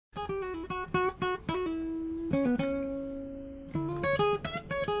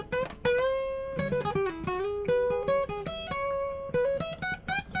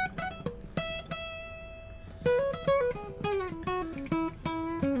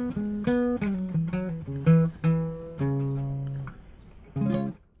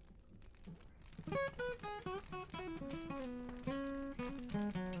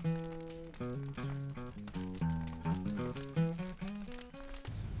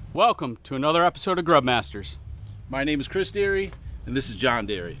Welcome to another episode of Grubmasters. My name is Chris Derry, and this is John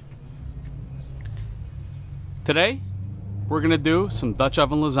Derry. Today, we're going to do some Dutch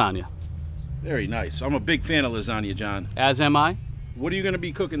oven lasagna. Very nice. I'm a big fan of lasagna, John. As am I. What are you going to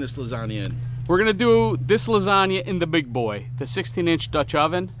be cooking this lasagna in? We're going to do this lasagna in the big boy, the 16-inch Dutch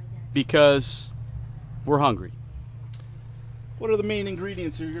oven, because we're hungry. What are the main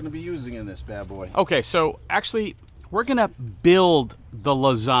ingredients you're going to be using in this bad boy? Okay, so actually, we're going to build the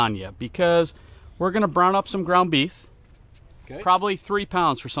lasagna because we're going to brown up some ground beef. Okay. Probably 3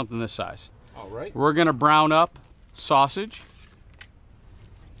 pounds for something this size. All right. We're going to brown up sausage.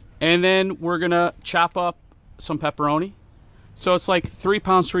 And then we're going to chop up some pepperoni. So it's like 3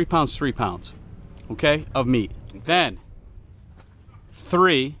 pounds, 3 pounds, 3 pounds, okay, of meat. Okay. Then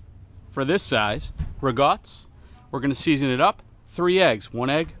 3 for this size ricotta. We're going to season it up. 3 eggs, 1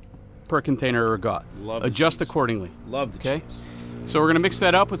 egg per container of ricotta. Love Adjust the cheese. accordingly. Love the okay. cheese. So we're going to mix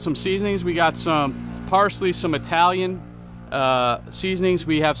that up with some seasonings. We got some parsley, some Italian seasonings.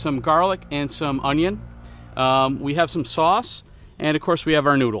 We have some garlic and some onion. We have some sauce, and of course we have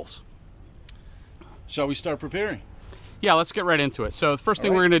our noodles. Shall we start preparing? Yeah, let's get right into it. So the first thing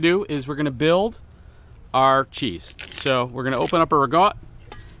All right. we're going to do is we're going to build our cheese. So we're going to open up a ricotta.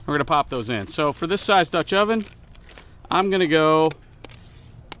 We're going to pop those in. So for this size Dutch oven, I'm going to go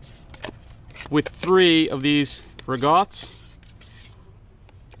with 3 of these rigottas.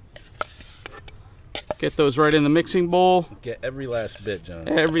 Get those right in the mixing bowl. Get every last bit, John.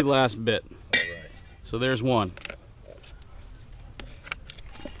 Every last bit. All right. So there's 1.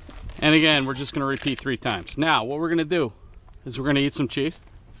 And again, we're just going to repeat 3 times. Now, what we're going to do is we're going to eat some cheese.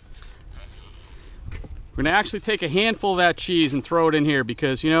 We're going to actually take a handful of that cheese and throw it in here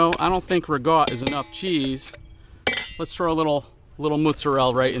because, you know, I don't think ricotta is enough cheese. Let's throw a little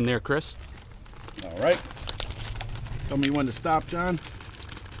mozzarella right in there, Chris. All right. Tell me when to stop, John.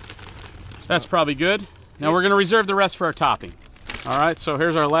 That's probably good. Now we're going to reserve the rest for our topping. All right, so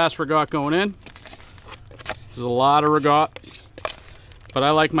here's our last ricotta going in. This is a lot of ricotta, but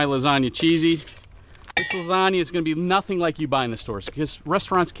I like my lasagna cheesy. This lasagna is going to be nothing like you buy in the stores because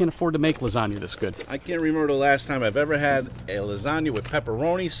restaurants can't afford to make lasagna this good. I can't remember the last time I've ever had a lasagna with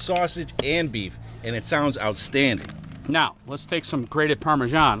pepperoni, sausage, and beef, and it sounds outstanding. Now, let's take some grated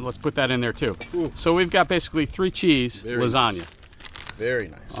Parmesan. Let's put that in there too. Ooh. So we've got basically 3 cheese Very lasagna. Nice. Very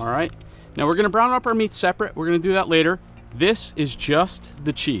nice. All right. Now we're going to brown up our meat separate. We're going to do that later. This is just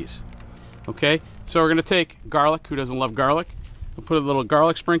the cheese. Okay. So we're going to take garlic. Who doesn't love garlic? We'll put a little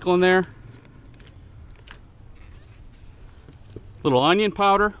garlic sprinkle in there. Little onion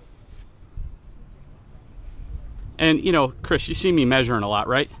powder. And you know, Chris, you see me measuring a lot,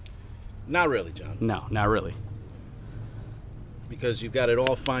 right? Not really, John. No, not really. Because you've got it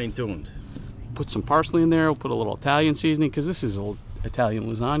all fine-tuned. Put some parsley in there. We'll put a little Italian seasoning because this is an Italian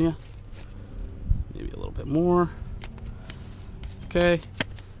lasagna. Maybe a little bit more. Okay.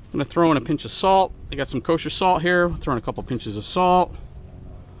 I'm going to throw in a pinch of salt. I got some kosher salt here. Throw in a couple pinches of salt.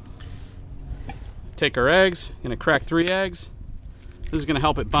 Take our eggs. Going to crack 3 eggs. This is going to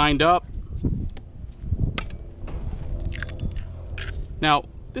help it bind up. Now,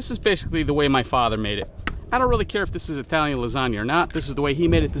 this is basically the way my father made it. I don't really care if this is Italian lasagna or not. This is the way he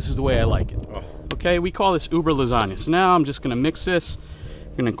made it. This is the way I like it. Oh. Okay, we call this Uber-Lasagna. So now I'm just going to mix this.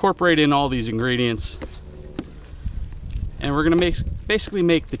 We're going to incorporate in all these ingredients. And we're going to basically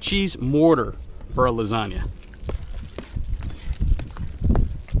make the cheese mortar for a lasagna.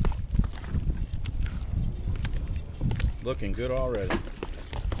 Looking good already.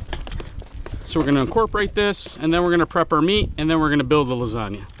 So we're going to incorporate this, and then we're going to prep our meat, and then we're going to build the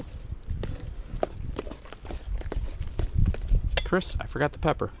lasagna. Chris, I forgot the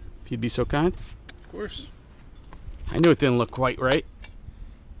pepper. If you'd be so kind. Of course. I knew it didn't look quite right.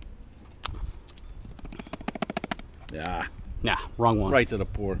 Yeah. Nah, wrong one. Right to the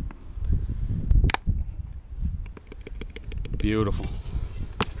pour. Beautiful.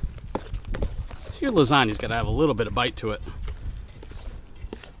 So your lasagna's got to have a little bit of bite to it.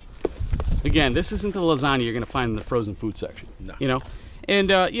 Again, this isn't the lasagna you're going to find in the frozen food section. No. You know? And,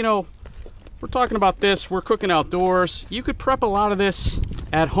 you know, we're talking about this. We're cooking outdoors. You could prep a lot of this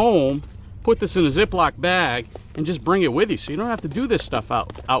at home, put this in a Ziploc bag, and just bring it with you. So you don't have to do this stuff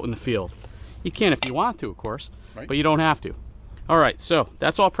out in the field. You can if you want to, of course, right. But you don't have to. All right, so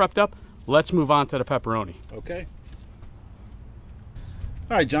that's all prepped up. Let's move on to the pepperoni. Okay.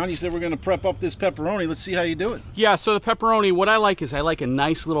 All right, John, you said we're going to prep up this pepperoni. Let's see how you do it. Yeah, so the pepperoni, what I like is I like a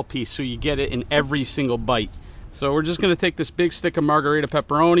nice little piece so you get it in every single bite. So we're just going to take this big stick of margarita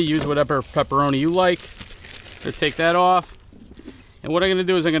pepperoni, use whatever pepperoni you like. Gonna take that off. And what I'm going to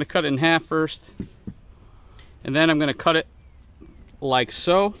do is I'm going to cut it in half first. And then I'm going to cut it like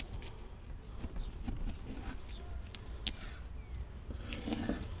so.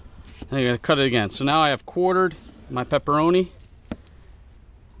 And I'm going to cut it again. So now I have quartered my pepperoni.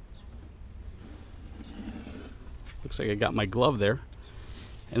 Looks like I got my glove there.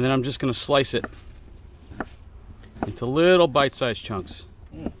 And then I'm just going to slice it into little bite-sized chunks.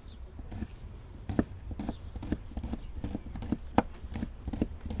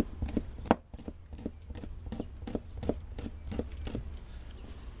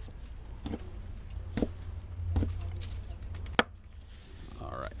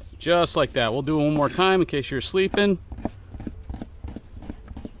 Just like that. We'll do it one more time in case you're sleeping.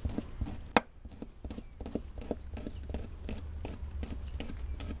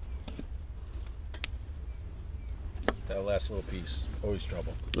 That last little piece, always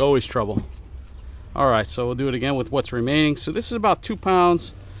trouble. Always trouble. All right, so we'll do it again with what's remaining. So this is about 2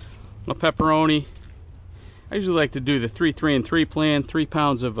 pounds of pepperoni. I usually like to do the 3, 3, and 3 plan. 3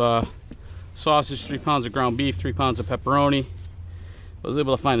 pounds of sausage, 3 pounds of ground beef, 3 pounds of pepperoni. I was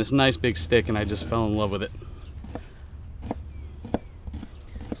able to find this nice big stick and I just fell in love with it.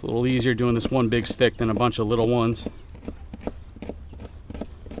 It's a little easier doing this one big stick than a bunch of little ones.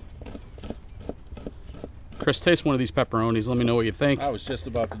 Chris, taste one of these pepperonis. Let me know what you think. I was just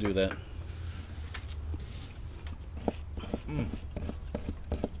about to do that.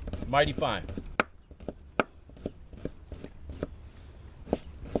 Mighty fine.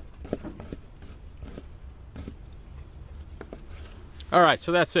 All right,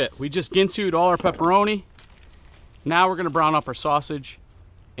 so that's it. We just ginsued all our pepperoni. Now we're gonna brown up our sausage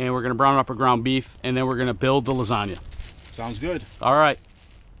and we're gonna brown up our ground beef and then we're gonna build the lasagna. Sounds good. All right.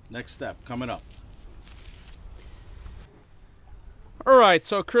 Next step coming up. All right,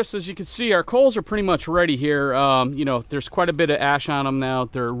 so Chris, as you can see, our coals are pretty much ready here. You know, there's quite a bit of ash on them now.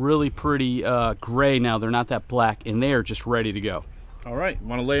 They're really pretty gray now. They're not that black and they are just ready to go. All right,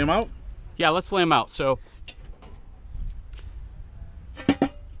 want to lay them out? Yeah, let's lay them out. So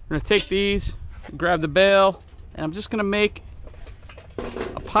I'm gonna take these, grab the bale, and I'm just gonna make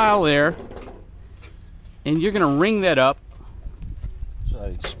a pile there, and you're gonna ring that up. Should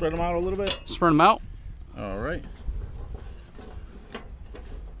I spread them out a little bit? Spread them out. All right.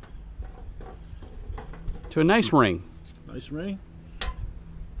 To a nice ring. Nice ring.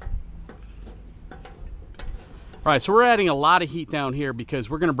 All right, so we're adding a lot of heat down here because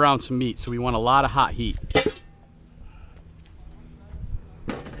we're gonna brown some meat, so we want a lot of hot heat.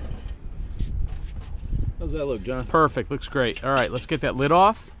 How's that look, John? Perfect, looks great. All right, let's get that lid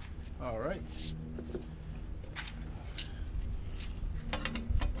off. All right.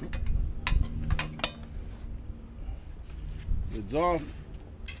 Lid's off.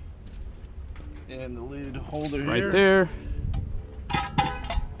 And the lid holder right here. There.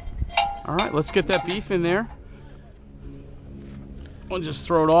 All right, let's get that beef in there. We'll just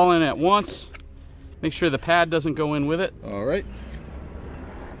throw it all in at once. Make sure the pad doesn't go in with it. All right.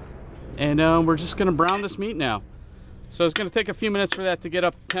 And we're just gonna brown this meat now. So it's gonna take a few minutes for that to get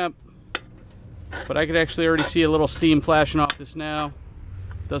up to temp, but I could actually already see a little steam flashing off this now.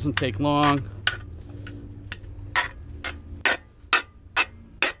 Doesn't take long.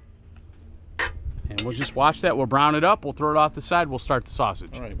 And we'll just watch that. We'll brown it up. We'll throw it off the side. We'll start the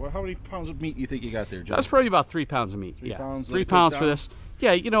sausage. All right. Well, how many pounds of meat do you think you got there, John? That's probably about 3 pounds of meat. 3 yeah, pounds. 3 pounds for this.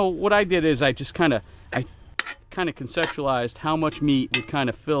 Yeah, you know what I did is I just kind of conceptualized how much meat would kind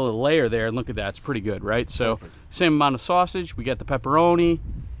of fill a layer there, and look at that, it's pretty good, right? So perfect. Same amount of sausage, we got the pepperoni,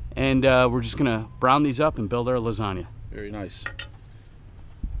 and we're just gonna brown these up and build our lasagna. Very nice.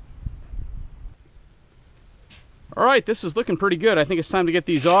 All right, this is looking pretty good. I think it's time to get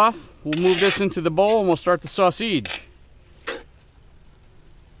these off. We'll move this into the bowl and we'll start the sausage.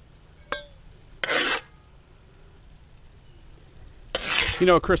 You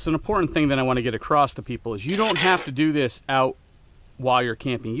know, Chris, an important thing that I want to get across to people is you don't have to do this out while you're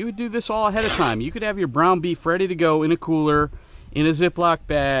camping. You would do this all ahead of time. You could have your brown beef ready to go in a cooler, in a Ziploc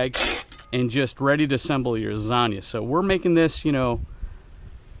bag, and just ready to assemble your lasagna. So we're making this, you know,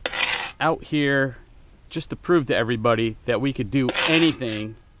 out here just to prove to everybody that we could do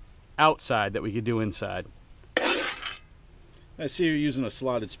anything outside that we could do inside. I see you're using a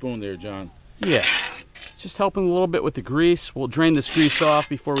slotted spoon there, John. Yeah. Just helping a little bit with the grease. We'll drain this grease off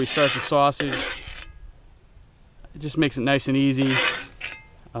before we start the sausage. It just makes it nice and easy.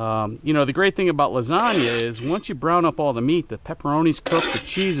 You know, the great thing about lasagna is once you brown up all the meat, the pepperoni's cooked, the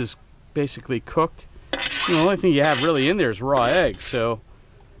cheese is basically cooked. You know, the only thing you have really in there is raw eggs, so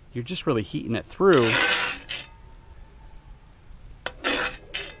you're just really heating it through.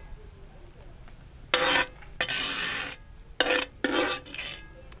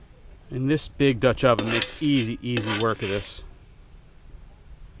 And this big Dutch oven makes easy work of this.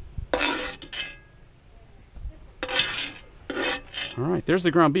 All right, there's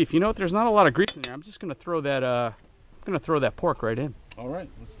the ground beef. You know what? There's not a lot of grease in there. I'm just gonna throw that pork right in. All right,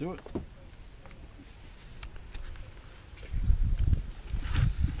 let's do it.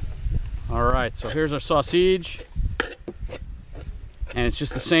 All right, so here's our sausage. And it's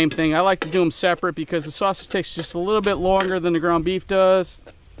just the same thing. I like to do them separate because the sausage takes just a little bit longer than the ground beef does.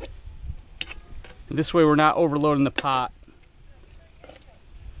 And this way we're not overloading the pot.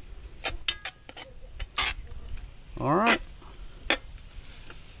 All right.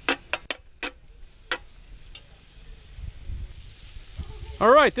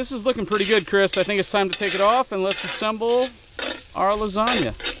 All right, this is looking pretty good, Chris. I think it's time to take it off and let's assemble our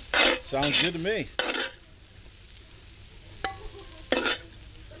lasagna. Sounds good to me.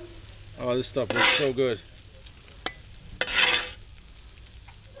 Oh, this stuff looks so good.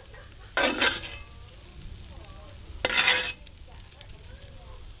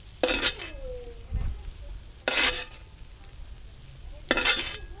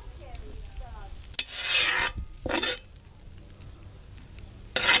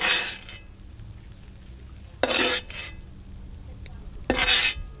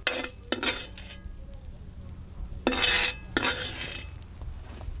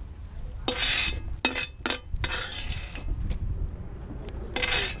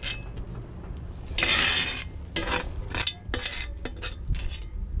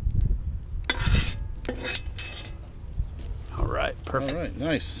 Perfect. All right,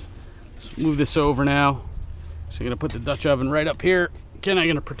 nice. Let's move this over now. So I'm going to put the Dutch oven right up here. Again, I'm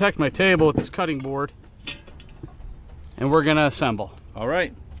going to protect my table with this cutting board. And we're going to assemble. All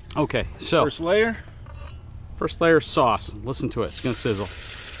right. Okay, so. First layer. First layer sauce. Listen to it. It's going to sizzle.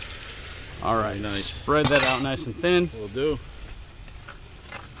 All right, nice. Spread that out nice and thin. Will do.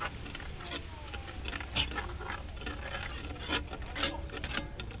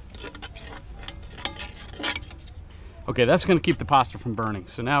 Okay, that's going to keep the pasta from burning.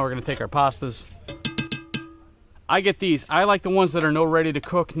 So now we're going to take our pastas. I get these. I like the ones that are no ready to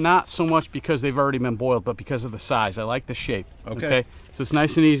cook, not so much because they've already been boiled, but because of the size. I like the shape. Okay. So it's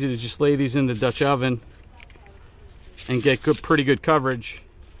nice and easy to just lay these in the Dutch oven and get pretty good coverage.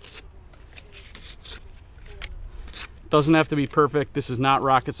 Doesn't have to be perfect. This is not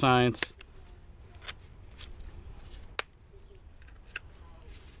rocket science.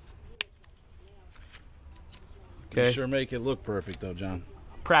 Okay. You sure make it look perfect though, John.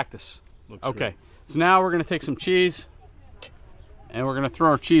 Practice. Looks okay. Great. So now we're going to take some cheese and we're going to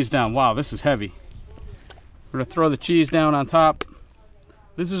throw our cheese down. Wow, this is heavy. We're going to throw the cheese down on top.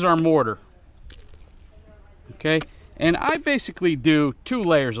 This is our mortar. Okay. And I basically do 2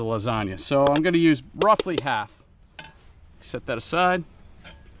 layers of lasagna. So I'm going to use roughly half. Set that aside.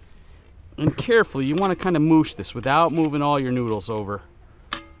 And carefully, you want to kind of moosh this without moving all your noodles over.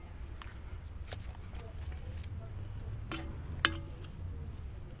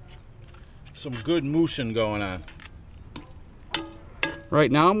 Some good mooshing going on. Right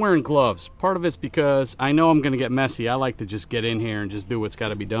now I'm wearing gloves. Part of it's because I know I'm going to get messy. I like to just get in here and just do what's got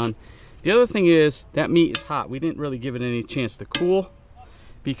to be done. The other thing is that meat is hot. We didn't really give it any chance to cool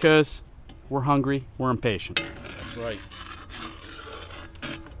because we're hungry, we're impatient. That's right.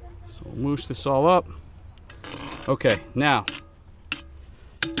 So we'll moosh this all up. Okay, now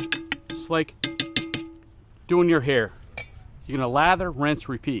it's like doing your hair. You're gonna lather, rinse,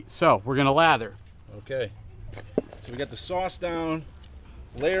 repeat. So we're gonna lather. Okay. So we got the sauce down,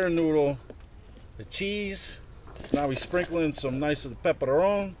 layer of noodle, the cheese. Now we sprinkle in some nice of the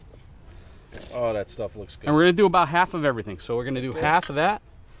pepperoni. Oh, that stuff looks good. And we're gonna do about half of everything. So we're gonna do half of that.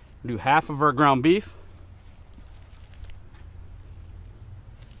 Do half of our ground beef.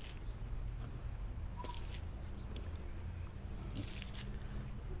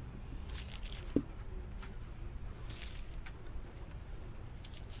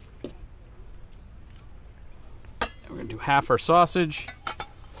 We're going to do half our sausage.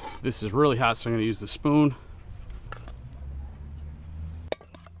 This is really hot, so I'm going to use the spoon.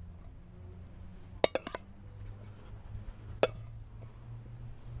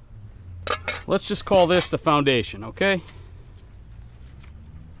 Let's just call this the foundation, okay?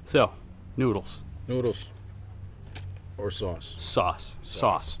 So, noodles. Noodles. Or sauce.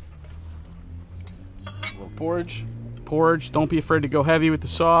 Sauce. A little porridge. Porridge. Don't be afraid to go heavy with the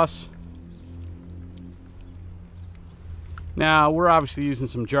sauce. Now, we're obviously using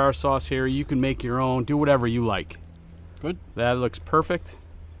some jar sauce here. You can make your own. Do whatever you like. Good. That looks perfect.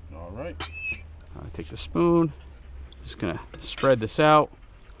 All right. Take the spoon. Just going to spread this out.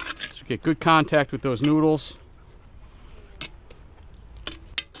 So get good contact with those noodles.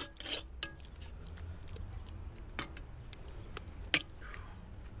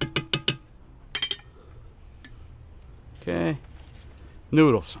 Okay.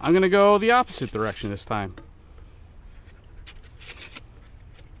 noodles. I'm going to go the opposite direction this time.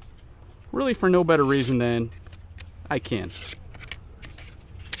 Really for no better reason than I can.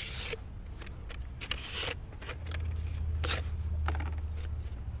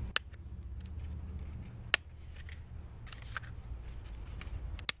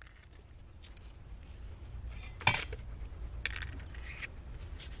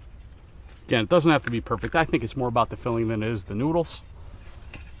 Again, it doesn't have to be perfect. I think it's more about the filling than it is the noodles.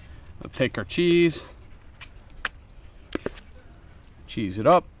 Let's take our cheese, cheese it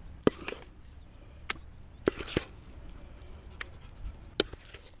up.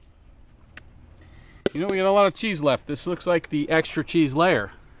 You know, we got a lot of cheese left. This looks like the extra cheese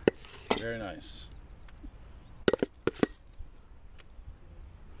layer. Very nice.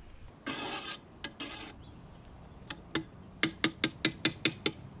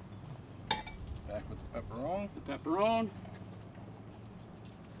 Back with the pepperoni. The pepperoni.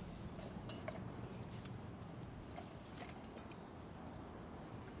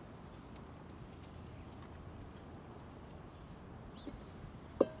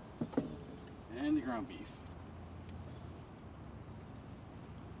 And the ground beef.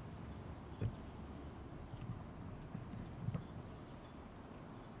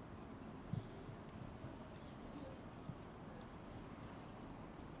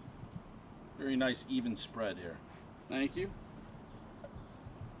 Very nice even spread here. Thank you.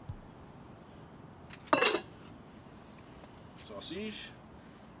 Sausage.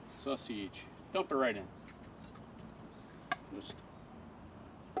 Sausage. Dump it right in. Just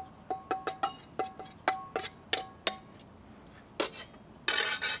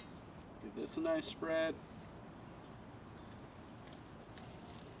Give this a nice spread.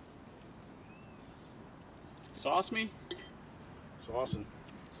 Sauce me. saucing.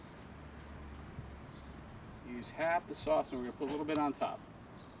 Use half the sauce and we're going to put a little bit on top.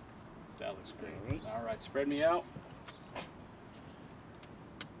 That looks great. All right, spread me out.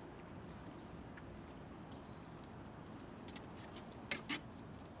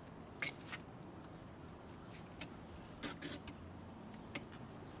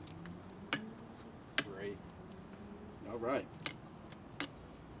 Great. All right.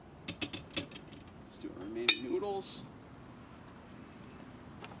 Let's do our remaining noodles.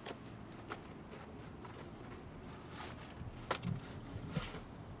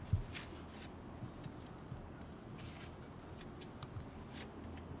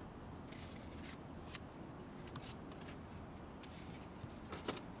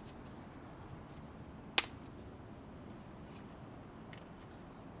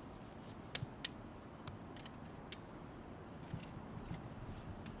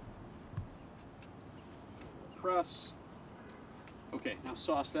 Press. Okay, now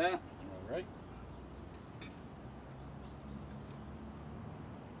sauce that. All right.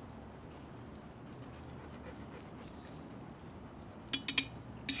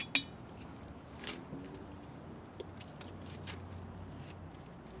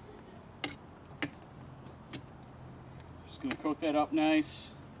 Just gonna coat that up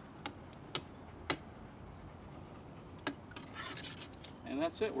nice. And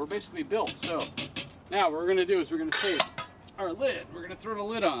that's it, we're basically built. So now what we're gonna do is we're gonna take our lid, we're gonna throw the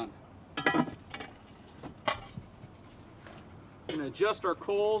lid on. We're gonna adjust our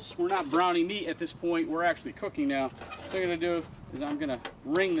coals. We're not browning meat at this point, we're actually cooking now. What I'm gonna do is I'm gonna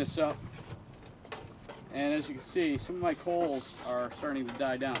ring this up. And as you can see, some of my coals are starting to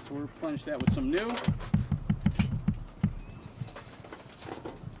die down. So we'll replenish that with some new.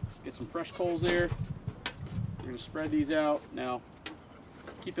 Get some fresh coals there. We're gonna spread these out. Now,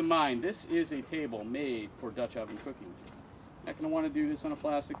 keep in mind, this is a table made for Dutch oven cooking. Not going to want to do this on a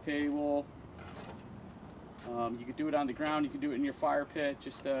plastic table. You could do it on the ground, you could do it in your fire pit.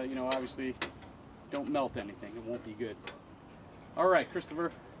 Just, you know, obviously don't melt anything. It won't be good. All right,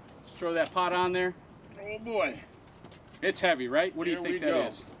 Christopher, let's throw that pot on there. Oh boy. It's heavy, right? What do you think that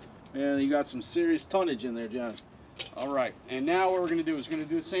is? And you got some serious tonnage in there, John. All right, and now what we're going to do is we're going to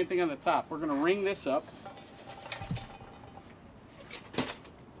do the same thing on the top. We're going to ring this up.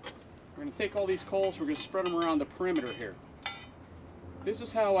 We're going to take all these coals, we're going to spread them around the perimeter here. This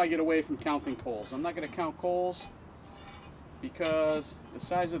is how I get away from counting coals. I'm not going to count coals because the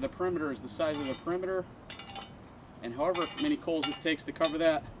size of the perimeter is the size of the perimeter, and however many coals it takes to cover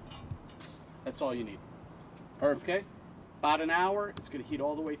that, that's all you need. Perfect. Okay? About an hour, it's going to heat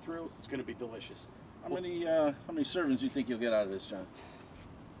all the way through, it's going to be delicious. How many servings do you think you'll get out of this, John?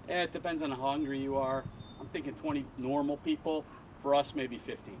 It depends on how hungry you are. I'm thinking 20 normal people. For us, maybe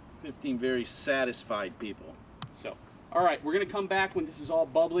 15. 15 very satisfied people. So, All right, we're gonna come back when this is all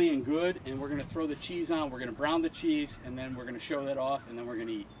bubbly and good, and we're gonna throw the cheese on. We're gonna brown the cheese, and then we're gonna show that off, and then we're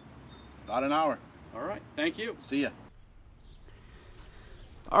gonna eat. About an hour. All right, thank you. See ya.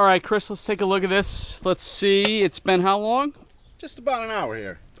 All right, Chris, let's take a look at this. Let's see, it's been how long? Just about an hour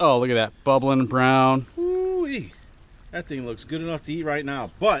here. Oh, look at that, bubbling brown. Ooh-wee. That thing looks good enough to eat right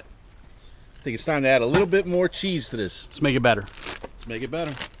now, but I think it's time to add a little bit more cheese to this. Let's make it better. Let's make it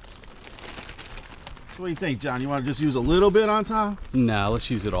better. So what do you think, John? You want to just use a little bit on top? No, let's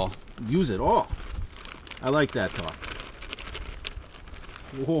use it all. Use it all. I like that talk.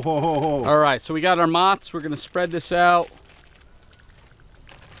 Whoa. All right, so we got our mozz. We're gonna spread this out.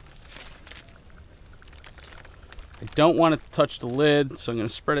 I don't want it to touch the lid, so I'm gonna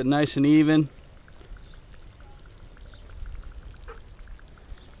spread it nice and even.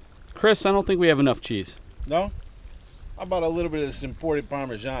 Chris, I don't think we have enough cheese. No? How about a little bit of this imported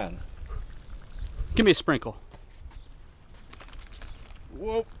Parmesan? Give me a sprinkle.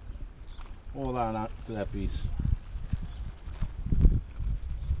 Whoa. Hold on out to that piece.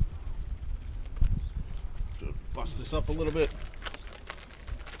 Bust this up a little bit.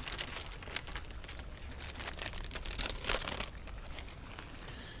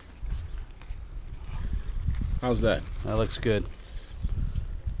 How's that? That looks good.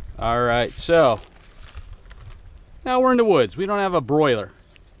 All right, so now we're in the woods. We don't have a broiler,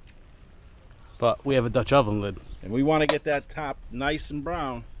 but we have a Dutch oven lid. And we want to get that top nice and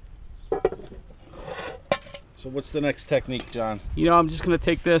brown. So what's the next technique, John? You know, I'm just gonna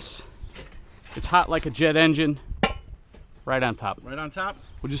take this. It's hot like a jet engine. Right on top. Right on top?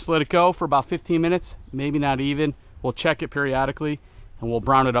 We'll just let it go for about 15 minutes, maybe not even. We'll check it periodically, and we'll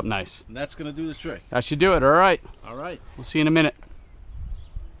brown it up nice. And that's going to do the trick. That should do it, all right? All right. We'll see you in a minute.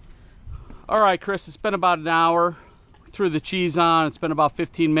 All right, Chris, it's been about an hour. We threw the cheese on. It's been about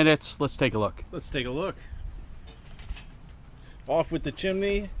 15 minutes. Let's take a look. Let's take a look. Off with the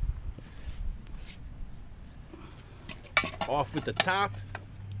chimney. Off with the top.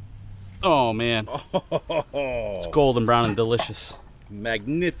 Oh, man. Oh, It's golden brown and delicious.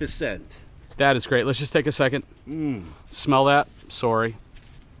 magnificent. That is great. Let's just take a second. Smell that? Sorry.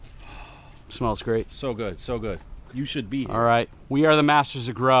 Smells great. So good, so good. You should be here. All right. We are the masters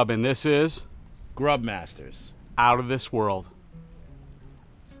of grub, and this is Grubmasters. out of this world.